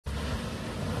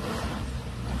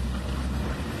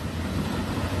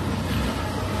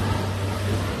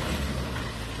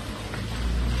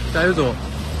加油走，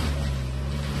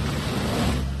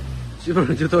基本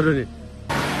上就到这里。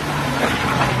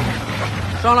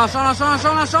上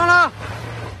了，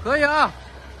可以啊，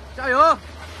加油，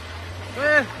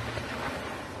可以。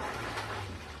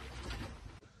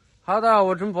好的，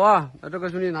我陈博啊，那这个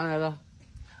兄弟哪里来的？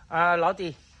老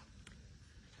底。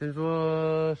听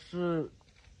说是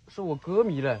我歌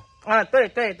迷嘞。对，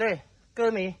歌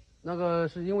迷。那个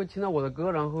是因为听到我的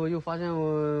歌，然后又发现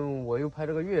我又拍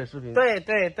这个越野视频。对，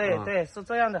是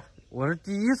这样的。我是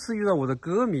第一次遇到我的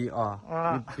歌迷啊。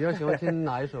你比较喜欢听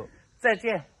哪一首？再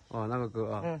见。哦，那个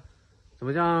歌啊。怎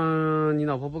么样？你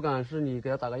老婆不敢是你给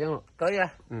她打个样了？可以啊。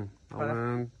那我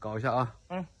们搞一下啊。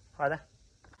好的。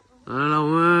来，我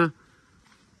们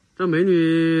这美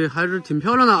女还是挺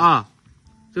漂亮的啊，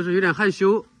就是有点害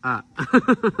羞啊。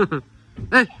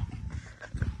哎，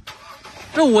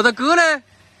这我的歌嘞，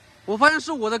我发现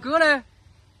是我的歌嘞，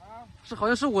好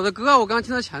像是我的歌啊，我刚刚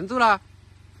听到前奏了。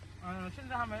现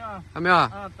在还没有。还没有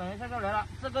啊？等一下就来了。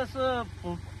这个是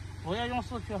不要用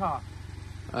4驱哈。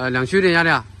两驱有点压力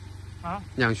啊。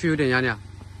两驱有点压力啊。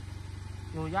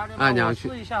有压力吗？两驱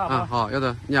试一下好吧。好，要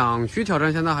的。两驱挑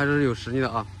战现在还是有实力的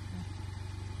啊。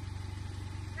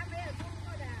他没有通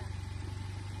过的。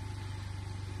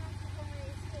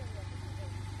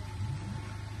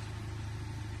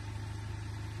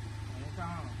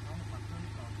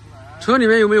车里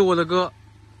面有没有我的歌？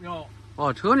有。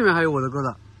哦，车里面还有我的歌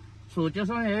的。手机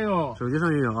上也有。手机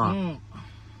上也有啊。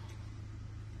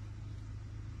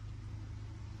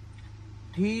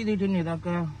听你的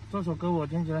歌，这首歌我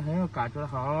听起来很有感觉，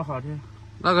好好听。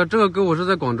这个歌我是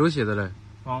在广州写的嘞。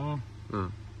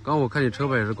刚我看你车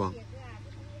牌也是广。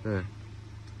对。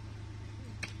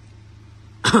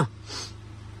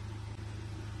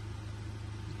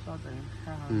稍等一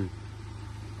下。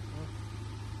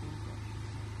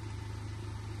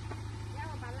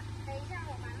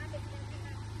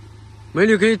美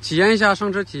女可以体验一下，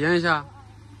上车体验一下。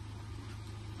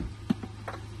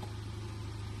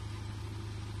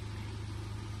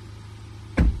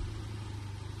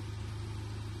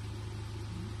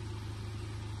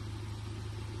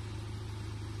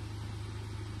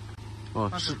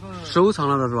是收藏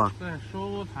了的是吧？对，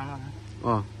收藏了。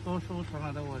都收藏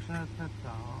了的，我现在在找。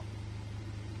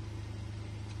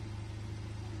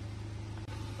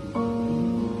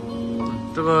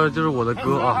这个就是我的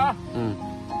歌啊。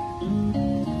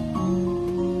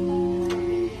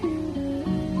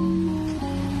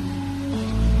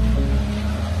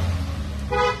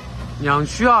两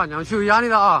驱有压力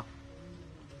的啊。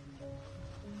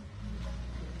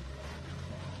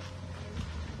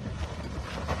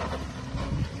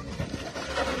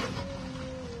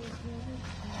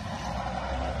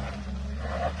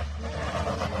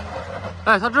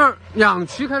哎，它这两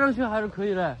驱开上去还是可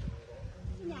以的。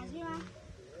是两驱吗？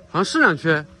好像是两驱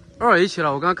，2A7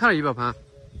了。我刚刚看了仪表盘。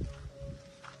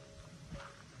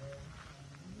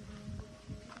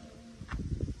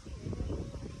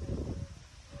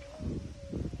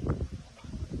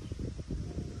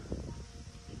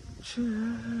却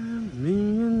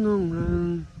命运弄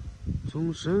人，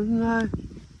从深爱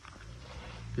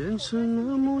变成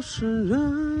了陌生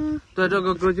人。对，这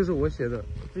个歌就是我写的，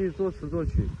自己作词作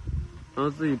曲，然后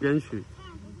自己编曲。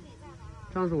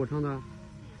唱是我唱的。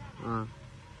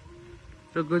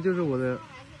这歌就是我的。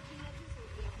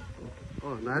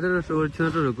来的时候听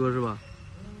到这首歌是吧？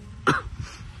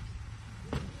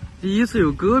第一次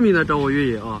有歌迷来找我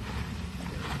越野啊。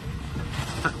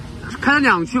开了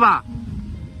两驱吧？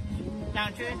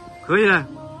两驱。可以的，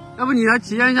要不你来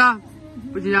体验一下？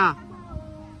不体验啊？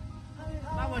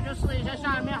那我就试一下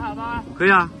下面好吧？可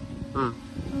以啊。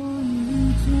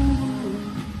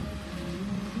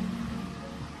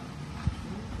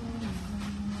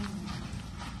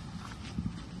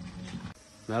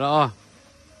来了啊！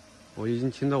我已经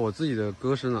听到我自己的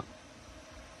歌声了。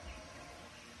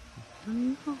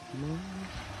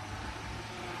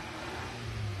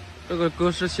这个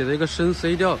歌是写的一个升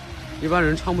C 调，一般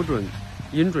人唱不准，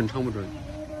音准唱不准。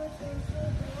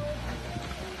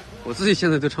我自己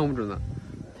现在都唱不准了。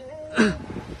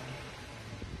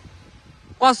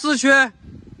挂4驱。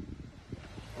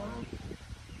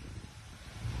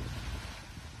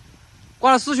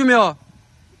挂了4驱没有？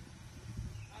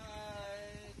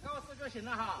高4就行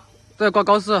了哈。对，挂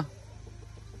高4。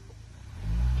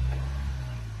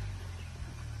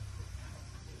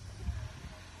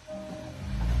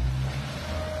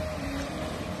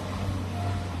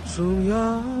重要，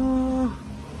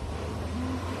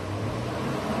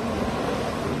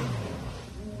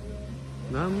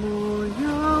那么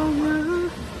遥远，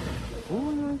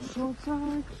不能说再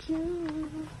见。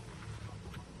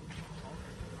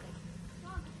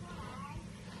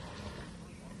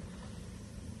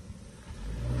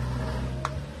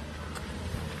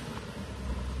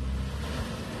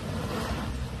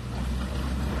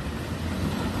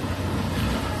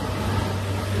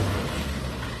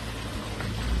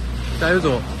加油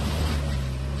走，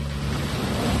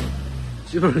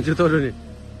基本上就到这里。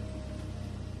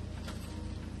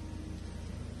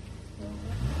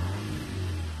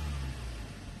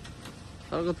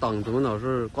他那个档怎么老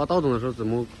是刮道档的时候，怎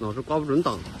么老是刮不准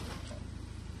档？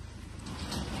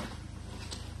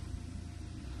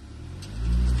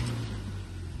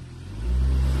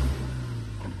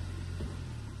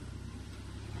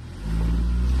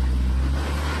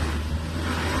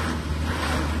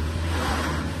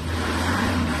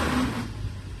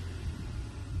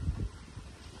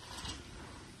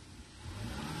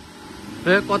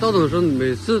哎，刮道档的时候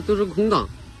每次都是空档。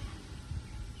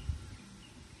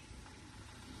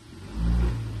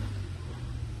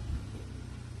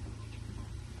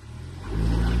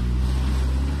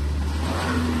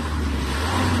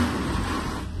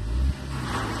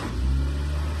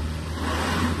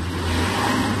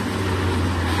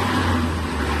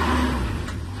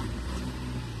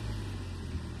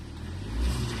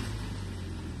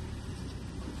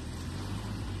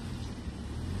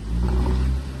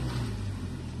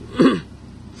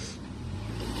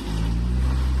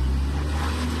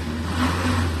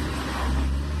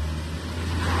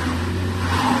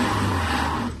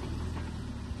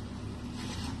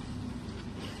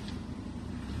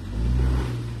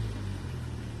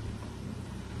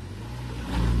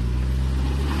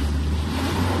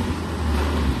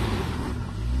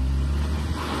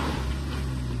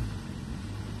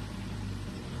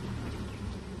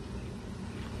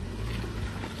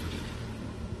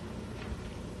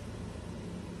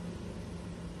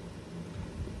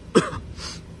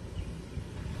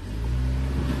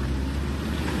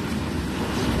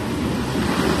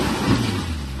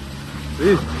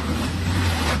哎，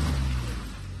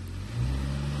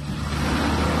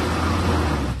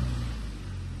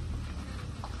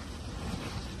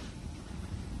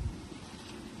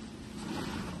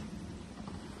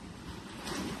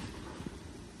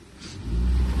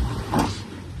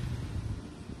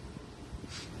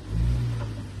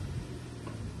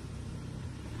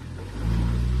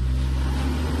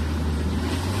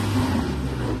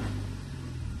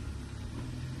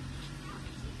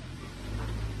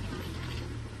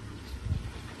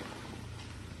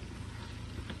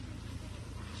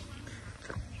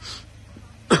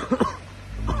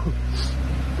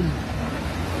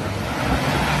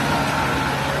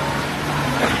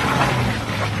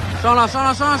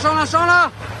上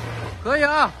了，可以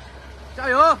啊，加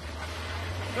油，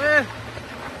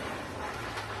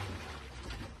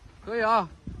可以啊，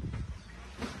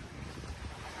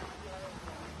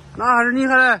那还是厉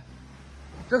害嘞，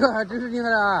这个还真是厉害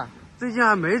的啊！最近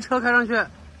还没车开上去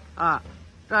啊，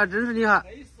这还真是厉害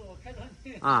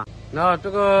啊！那这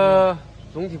个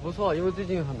总体不错，因为最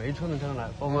近还没车能开上来，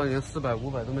包括连400、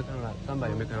500都没开上来，300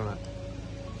也没开上来。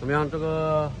怎么样？这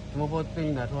个什么坡对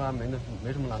你来说还没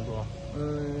什么难度啊？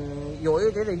有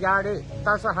一点点压力，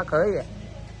但是还可以。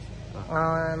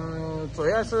主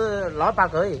要是老板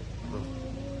可以。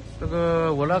这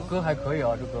个我那歌还可以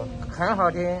啊，这歌很好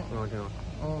听，很好听啊。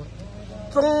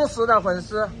忠实的粉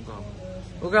丝。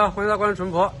OK 啊，欢迎大家关注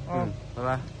纯佛。拜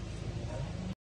拜。